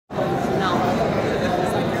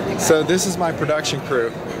So this is my production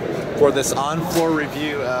crew for this on-floor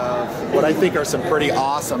review of what I think are some pretty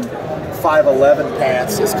awesome 511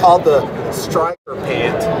 pants. It's called the Striker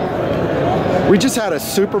pant. We just had a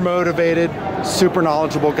super motivated, super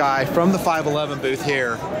knowledgeable guy from the 511 booth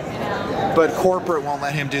here, but corporate won't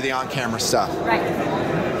let him do the on-camera stuff. Right.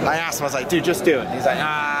 I asked him, I was like, dude, just do it. He's like,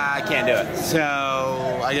 I can't do it.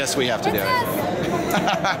 So I guess we have to do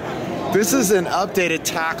it. This is an updated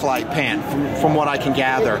TacLIte pant from what I can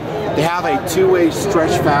gather. They have a two-way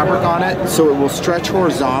stretch fabric on it, so it will stretch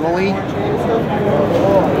horizontally,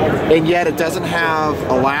 and yet it doesn't have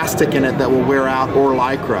elastic in it that will wear out or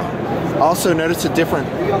Lycra. Also notice a different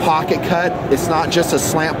pocket cut. It's not just a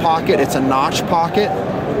slant pocket, it's a notch pocket.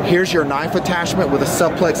 Here's your knife attachment with a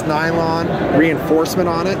supplex nylon reinforcement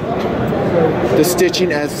on it. The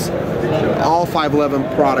stitching, as all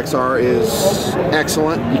 511 products are, is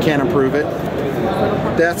excellent. You can't improve it.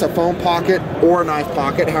 That's a foam pocket or a knife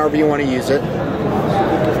pocket, however you want to use it.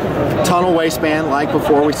 Tunnel waistband, like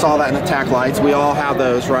before, we saw that in the TacLites. We all have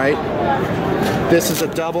those, right? This is a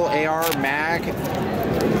double AR mag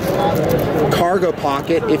cargo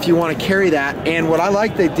pocket if you want to carry that. And what I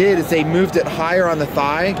like they did is they moved it higher on the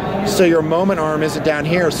thigh, so your moment arm isn't down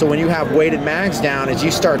here, so when you have weighted mags down, as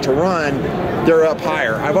you start to run, they're up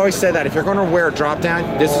higher. I've always said that if you're going to wear a drop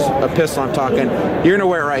down, this is a pistol I'm talking, you're going to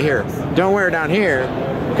wear it right here. Don't wear it down here,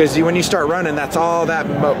 because when you start running, that's all that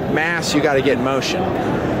mass you got to get in motion.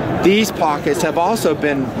 These pockets have also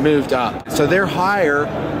been moved up, so they're higher.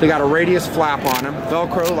 They got a radius flap on them,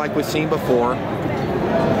 Velcro like we've seen before.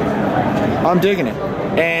 I'm digging it.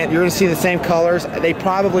 And you're gonna see the same colors. They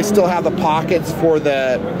probably still have the pockets for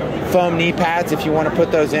the foam knee pads if you want to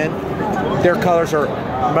put those in. Their colors are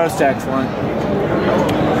most excellent.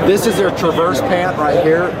 This is their Traverse pant right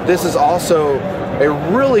here. This is also a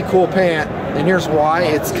really cool pant, and here's why.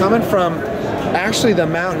 It's coming from actually the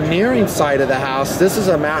mountaineering side of the house. This is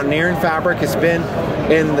a mountaineering fabric. It's been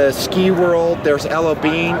in the ski world. There's Ella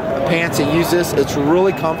Bean pants that use this. It's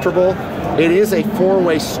really comfortable. It is a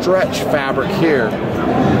four-way stretch fabric here.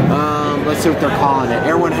 Let's see what they're calling it.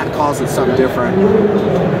 Everyone calls it something different.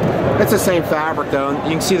 It's the same fabric though.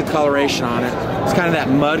 You can see the coloration on it. It's kind of that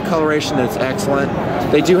mud coloration that's excellent.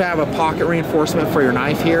 They do have a pocket reinforcement for your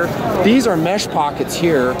knife here. These are mesh pockets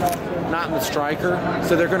here, not in the Striker,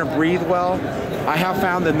 so they're going to breathe well. I have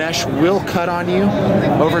found the mesh will cut on you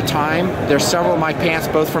over time. There's several of my pants,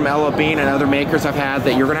 both from Ella Bean and other makers I've had,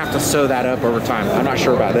 that you're going to have to sew that up over time. I'm not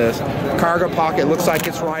sure about this. Cargo pocket looks like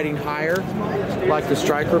it's riding higher, like the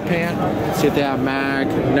Striker pant. Let's see if they have mag.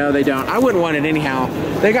 No, they don't. I wouldn't want it anyhow.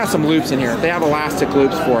 They got some loops in here. They have elastic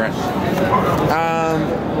loops for it.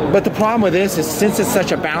 But the problem with this is, since it's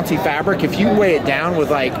such a bouncy fabric, if you weigh it down with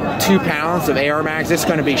like 2 pounds of AR mags, it's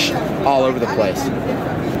going to be all over the place.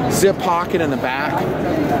 Zip pocket in the back.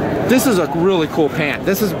 This is a really cool pant.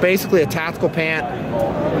 This is basically a tactical pant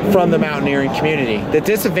from the mountaineering community. The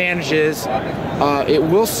disadvantage is it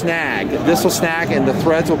will snag. This will snag and the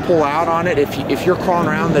threads will pull out on it. If you're crawling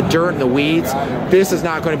around the dirt and the weeds, this is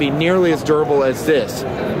not going to be nearly as durable as this.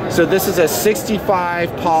 So this is a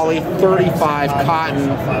 65 poly, 35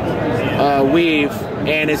 cotton weave,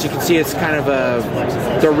 and as you can see, it's kind of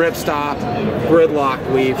the ripstop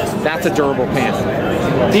gridlock weave. That's a durable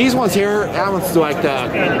pant. These ones here, that one's like the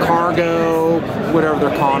cargo, whatever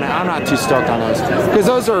they're calling it. I'm not too stoked on those, because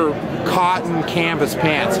those are cotton canvas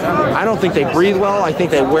pants. I don't think they breathe well. I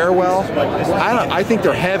think they wear well. I think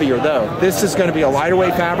they're heavier though. This is going to be a lighter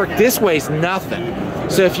weight fabric. This weighs nothing.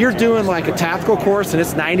 So if you're doing like a tactical course and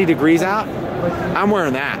it's 90 degrees out, I'm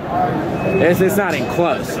wearing that. It's not even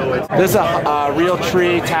close. This is a Real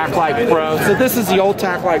Tree TacLIte Pro. So this is the old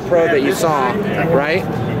TacLIte Pro that you saw, right?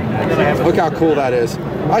 Look how cool that is.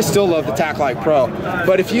 I still love the TacLIte Pro.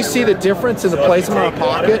 But if you see the difference in the placement on a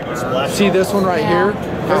pocket, see this one right here,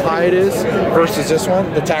 how high it is versus this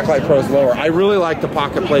one, the TacLIte Pro is lower. I really like the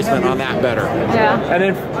pocket placement on that better. Yeah. And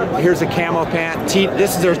then here's a camo pant.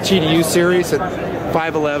 This is their TDU series at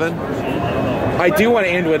 511. I do want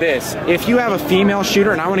to end with this. If you have a female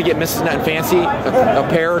shooter, and I want to get Mrs. Nutnfancy a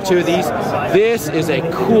pair or two of these, this is a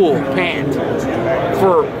cool pant.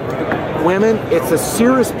 For women, it's a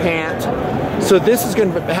Cirrus pant. So this is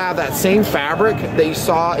going to have that same fabric that you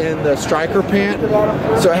saw in the Striker pant.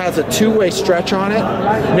 So it has a two-way stretch on it.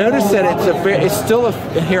 Notice that it's still a,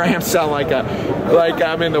 here I am sounding like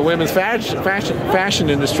I'm in the women's fashion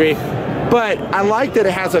industry. But I like that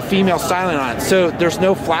it has a female styling on it. So there's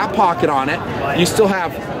no flap pocket on it. You still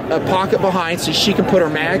have a pocket behind, so she can put her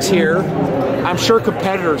mags here. I'm sure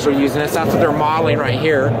competitors are using this. That's what they're modeling right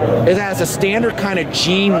here. It has a standard kind of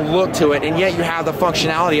jean look to it, and yet you have the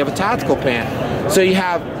functionality of a tactical pant. So you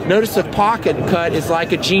have, notice the pocket cut is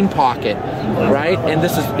like a jean pocket, right? And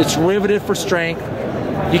it's riveted for strength.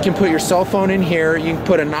 You can put your cell phone in here. You can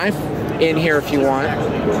put a knife in here if you want.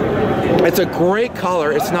 It's a great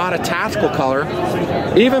color. It's not a tactical color.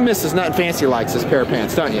 Even Mrs. Nutnfancy likes this pair of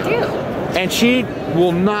pants, don't you? I do. And she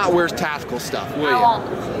will not wear tactical stuff, will you? I won't.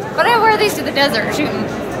 But I wear these to the desert shooting.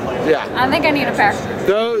 Yeah. I think I need a pair.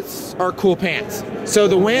 Those are cool pants. So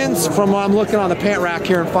the wins, from what I'm looking on the pant rack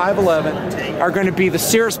here in 511, are going to be the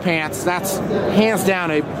Cirrus pants. That's hands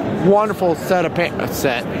down a wonderful set of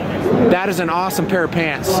That is an awesome pair of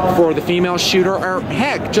pants for the female shooter, or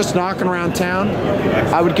heck, just knocking around town.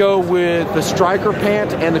 I would go with the Striker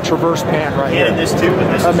pant and the Traverse pant right here. And this too.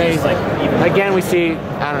 This amazing. Again, we see,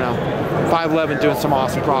 I don't know, 511 doing some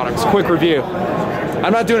awesome products. Quick review.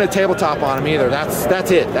 I'm not doing a tabletop on them either.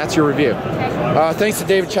 That's it. That's your review. Thanks to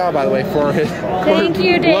David Chow, by the way, for Thank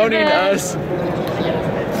you, David. loaning us.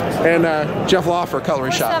 And Jeff Law for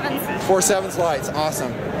coloring shop. 4.7s. 4.7s lights.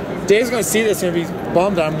 Awesome. Dave's going to see this and be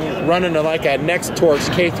bummed I'm running to like a Next Torch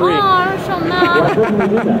K3. Oh, I shall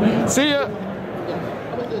not. See ya.